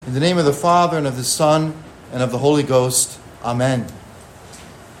In the name of the Father, and of the Son, and of the Holy Ghost. Amen.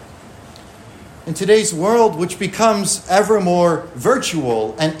 In today's world, which becomes ever more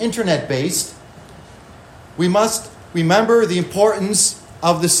virtual and internet-based, we must remember the importance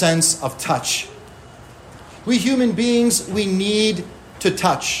of the sense of touch. We human beings, we need to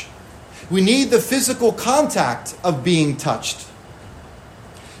touch. We need the physical contact of being touched.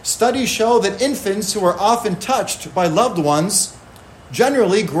 Studies show that infants who are often touched by loved ones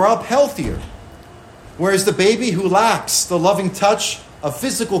generally grow up healthier, whereas the baby who lacks the loving touch of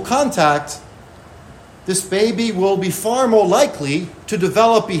physical contact, this baby will be far more likely to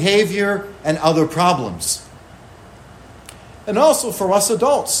develop behavior and other problems. And also for us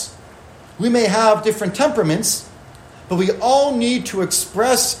adults, we may have different temperaments, but we all need to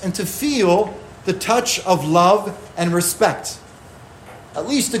express and to feel the touch of love and respect, at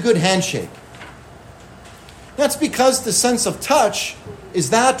least a good handshake. That's because the sense of touch is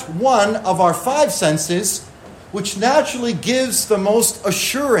that one of our five senses which naturally gives the most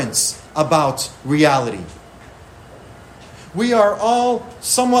assurance about reality. We are all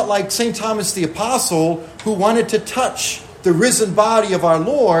somewhat like St. Thomas the Apostle, who wanted to touch the risen body of our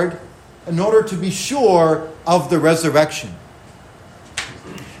Lord in order to be sure of the resurrection.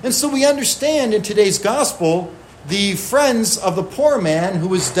 And so we understand in today's gospel the friends of the poor man who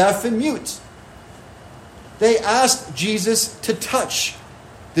was deaf and mute. They asked Jesus to touch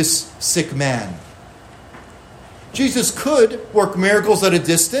this sick man. Jesus could work miracles at a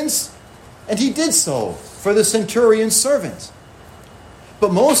distance, and he did so for the centurion's servant.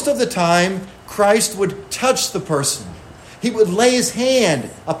 But most of the time, Christ would touch the person. He would lay his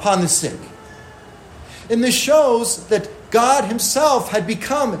hand upon the sick. And this shows that God himself had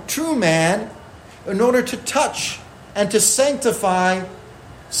become true man in order to touch and to sanctify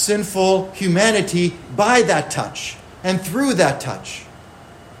sinful humanity by that touch and through that touch.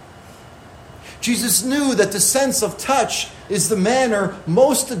 Jesus knew that the sense of touch is the manner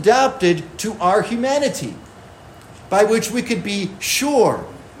most adapted to our humanity, by which we could be sure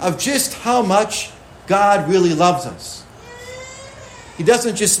of just how much God really loves us. He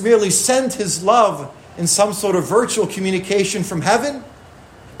doesn't just merely send his love in some sort of virtual communication from heaven,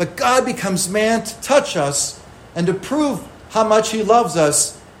 but God becomes man to touch us and to prove how much he loves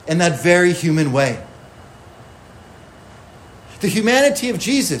us in that very human way. The humanity of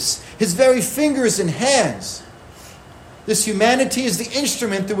Jesus, his very fingers and hands, this humanity is the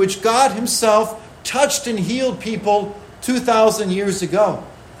instrument through which God himself touched and healed people 2,000 years ago.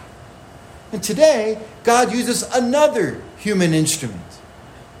 And today, God uses another human instrument.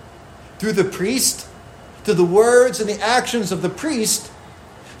 Through the priest, through the words and the actions of the priest,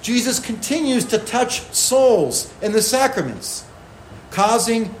 Jesus continues to touch souls in the sacraments,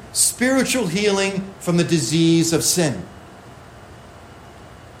 causing spiritual healing from the disease of sin.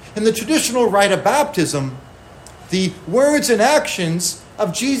 In the traditional rite of baptism, the words and actions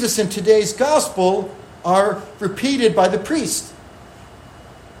of Jesus in today's gospel are repeated by the priest.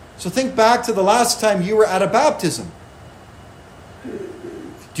 So think back to the last time you were at a baptism.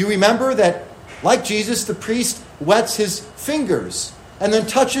 Do you remember that, like Jesus, the priest wets his fingers and then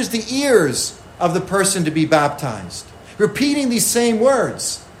touches the ears of the person to be baptized, repeating these same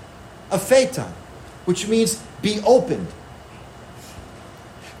words, apheita, which means be opened.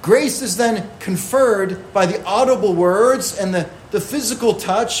 Grace is then conferred by the audible words and the physical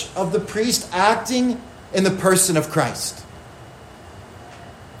touch of the priest acting in the person of Christ.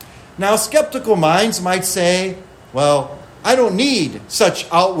 Now, skeptical minds might say, well, I don't need such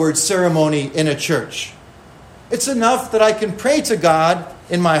outward ceremony in a church. It's enough that I can pray to God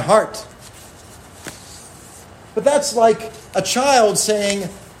in my heart. But that's like a child saying,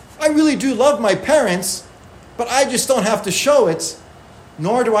 I really do love my parents, but I just don't have to show it,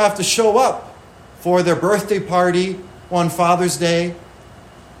 nor do I have to show up for their birthday party on Father's Day.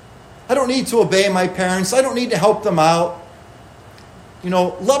 I don't need to obey my parents. I don't need to help them out.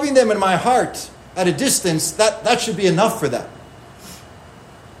 Loving them in my heart at a distance, that should be enough for them.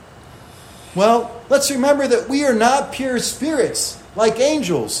 Well, let's remember that we are not pure spirits like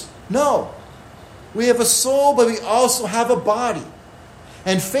angels. No. We have a soul, but we also have a body.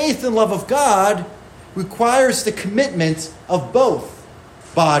 And faith and love of God requires the commitment of both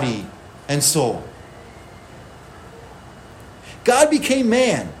body and soul. God became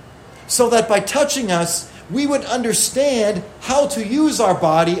man so that by touching us, we would understand how to use our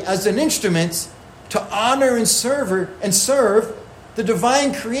body as an instrument to honor and serve the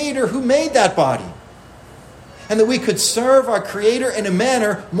divine Creator who made that body. And that we could serve our Creator in a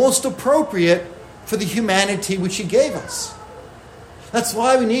manner most appropriate for the humanity which He gave us. That's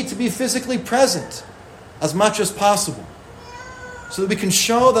why we need to be physically present as much as possible. so that we can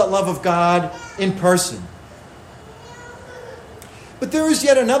show that love of God in person. But there is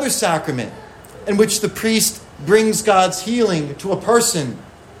yet another sacrament in which the priest brings God's healing to a person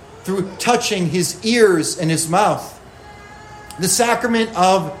through touching his ears and his mouth. The sacrament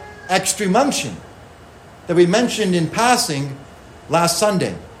of extreme unction that we mentioned in passing last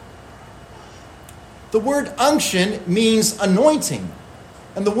Sunday. The word unction means anointing,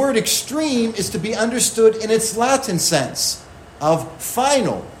 and the word extreme is to be understood in its Latin sense of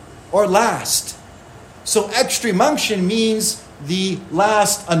final or last. So extreme unction means the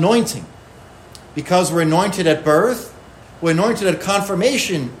last anointing. Because we're anointed at birth, we're anointed at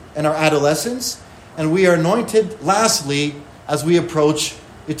confirmation in our adolescence, and we are anointed lastly as we approach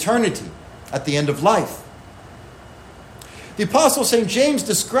eternity at the end of life. The Apostle St. James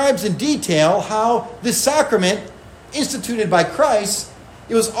describes in detail how this sacrament, instituted by Christ,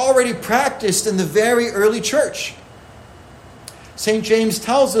 it was already practiced in the very early church. St. James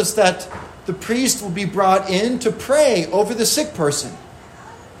tells us that the priest will be brought in to pray over the sick person,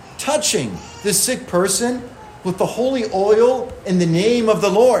 touching this sick person with the holy oil in the name of the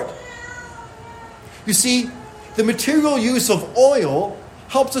Lord. You see, the material use of oil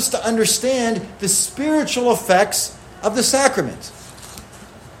helps us to understand the spiritual effects of the sacrament.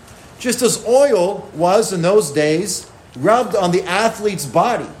 Just as oil was in those days rubbed on the athlete's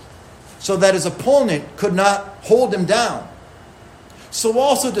body so that his opponent could not hold him down, so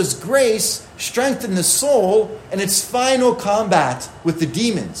also does grace strengthen the soul in its final combat with the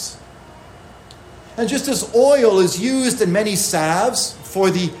demons. And just as oil is used in many salves for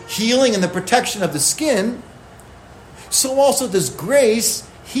the healing and the protection of the skin, so also does grace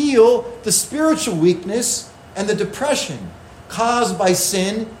heal the spiritual weakness and the depression caused by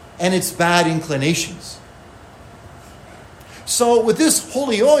sin and its bad inclinations. So with this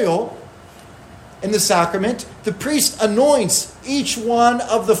holy oil in the sacrament, the priest anoints each one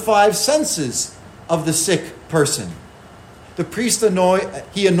of the 5 senses of the sick person. The priest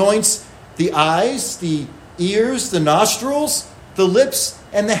anoints the eyes, the ears, the nostrils, the lips,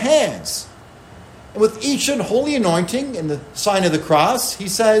 and the hands. And with each holy anointing in the sign of the cross, he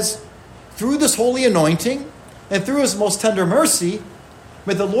says, through this holy anointing and through his most tender mercy,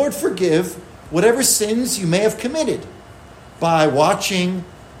 may the Lord forgive whatever sins you may have committed by watching,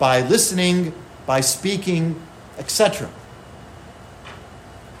 by listening, by speaking, etc.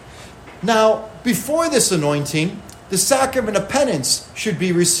 Now, before this anointing, the sacrament of penance should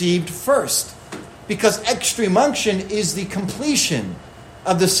be received first, because extreme unction is the completion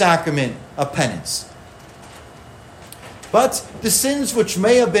of the sacrament of penance. But the sins which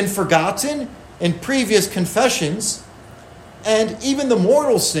may have been forgotten in previous confessions, and even the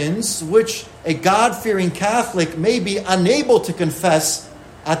mortal sins which a God-fearing Catholic may be unable to confess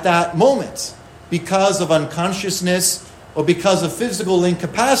at that moment because of unconsciousness or because of physical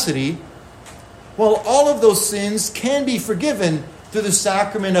incapacity, well, all of those sins can be forgiven through the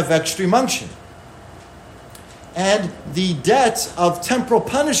sacrament of extreme unction. And the debt of temporal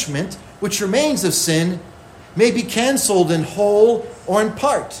punishment, which remains of sin, may be canceled in whole or in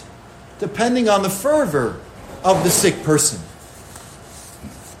part, depending on the fervor of the sick person.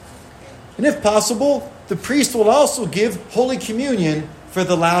 And if possible, the priest will also give Holy Communion for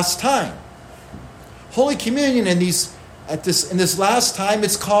the last time. Holy Communion in this last time,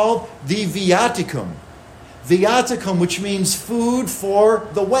 it's called the Viaticum. Viaticum, which means food for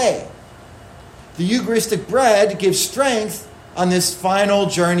the way. The Eucharistic bread gives strength on this final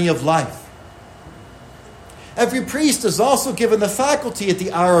journey of life. Every priest is also given the faculty at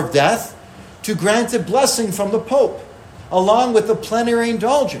the hour of death to grant a blessing from the Pope, along with the plenary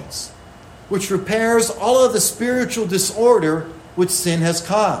indulgence, which repairs all of the spiritual disorder which sin has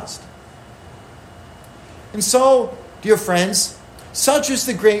caused. And so, dear friends, such is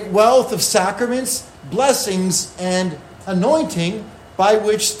the great wealth of sacraments, blessings, and anointing by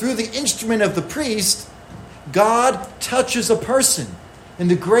which, through the instrument of the priest, God touches a person in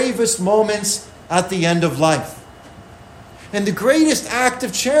the gravest moments at the end of life. And the greatest act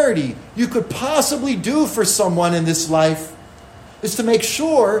of charity you could possibly do for someone in this life is to make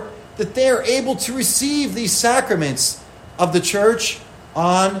sure that they are able to receive these sacraments of the church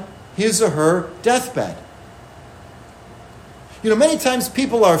on his or her deathbed. You know, many times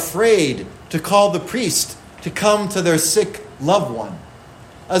people are afraid to call the priest to come to their sick loved one,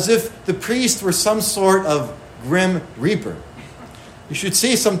 as if the priest were some sort of grim reaper. You should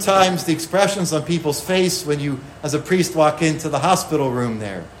see sometimes the expressions on people's face when you, as a priest, walk into the hospital room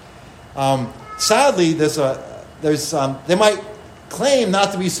there. Sadly, they might claim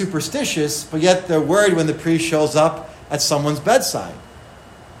not to be superstitious, but yet they're worried when the priest shows up at someone's bedside.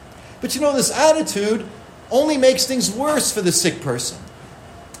 But you know, this attitude only makes things worse for the sick person.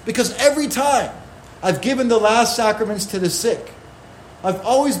 Because every time I've given the last sacraments to the sick, I've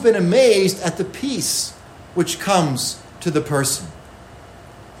always been amazed at the peace which comes to the person.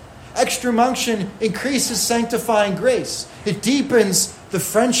 Extreme unction increases sanctifying grace. It deepens the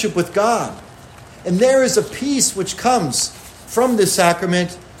friendship with God. And there is a peace which comes from this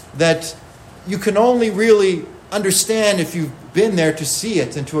sacrament that you can only really understand if you've been there to see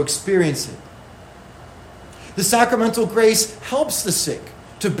it and to experience it. The sacramental grace helps the sick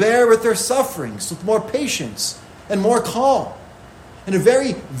to bear with their sufferings with more patience and more calm in a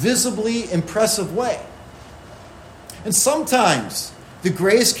very visibly impressive way. And sometimes the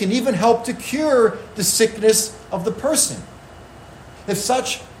grace can even help to cure the sickness of the person, if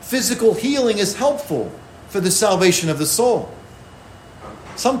such physical healing is helpful for the salvation of the soul.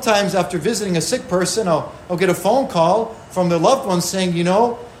 Sometimes after visiting a sick person, I'll get a phone call from their loved one saying,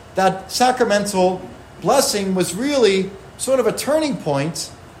 that sacramental blessing was really sort of a turning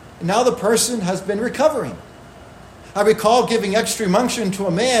point, and now the person has been recovering. I recall giving extreme unction to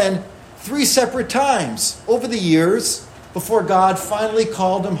a man 3 separate times over the years before God finally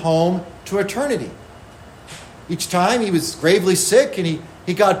called him home to eternity. Each time he was gravely sick, and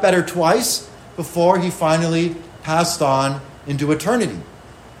he got better twice before he finally passed on into eternity.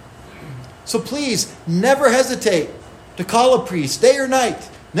 So please, never hesitate to call a priest, day or night.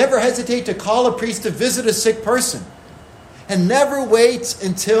 Never hesitate to call a priest to visit a sick person. And never wait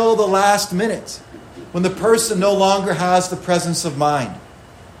until the last minute, when the person no longer has the presence of mind.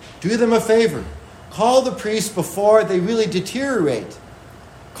 Do them a favor. Call the priest before they really deteriorate.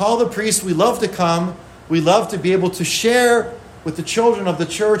 Call the priest. We love to come. We love to be able to share with the children of the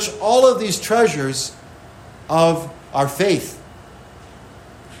church all of these treasures of our faith.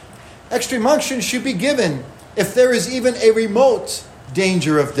 Extreme unction should be given if there is even a remote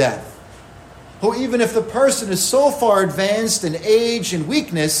danger of death, or even if the person is so far advanced in age and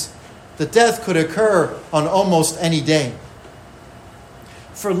weakness that death could occur on almost any day.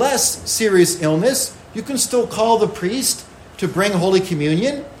 For less serious illness, you can still call the priest to bring Holy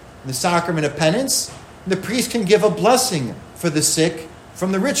Communion, the sacrament of penance. The priest can give a blessing for the sick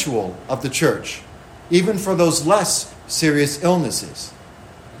from the ritual of the church, even for those less serious illnesses.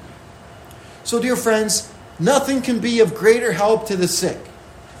 So, dear friends, nothing can be of greater help to the sick,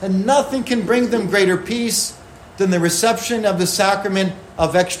 and nothing can bring them greater peace than the reception of the sacrament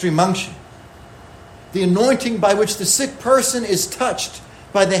of extreme unction, the anointing by which the sick person is touched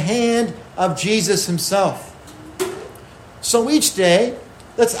by the hand of Jesus himself. So each day,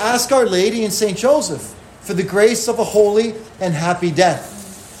 let's ask Our Lady and St. Joseph for the grace of a holy and happy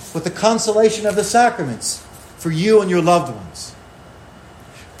death, with the consolation of the sacraments for you and your loved ones.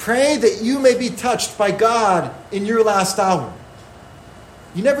 Pray that you may be touched by God in your last hour.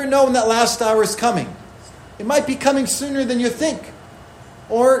 You never know when that last hour is coming. It might be coming sooner than you think,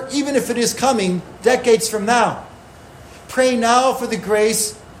 or even if it is coming decades from now. Pray now for the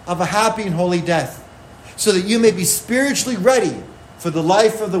grace of a happy and holy death, so that you may be spiritually ready for the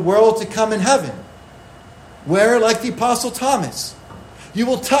life of the world to come in heaven, where, like the Apostle Thomas, you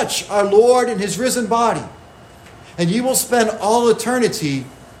will touch our Lord in his risen body, and you will spend all eternity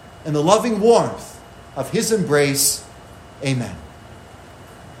in the loving warmth of his embrace. Amen.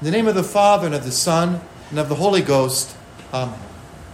 In the name of the Father, and of the Son, and of the Holy Ghost. Amen.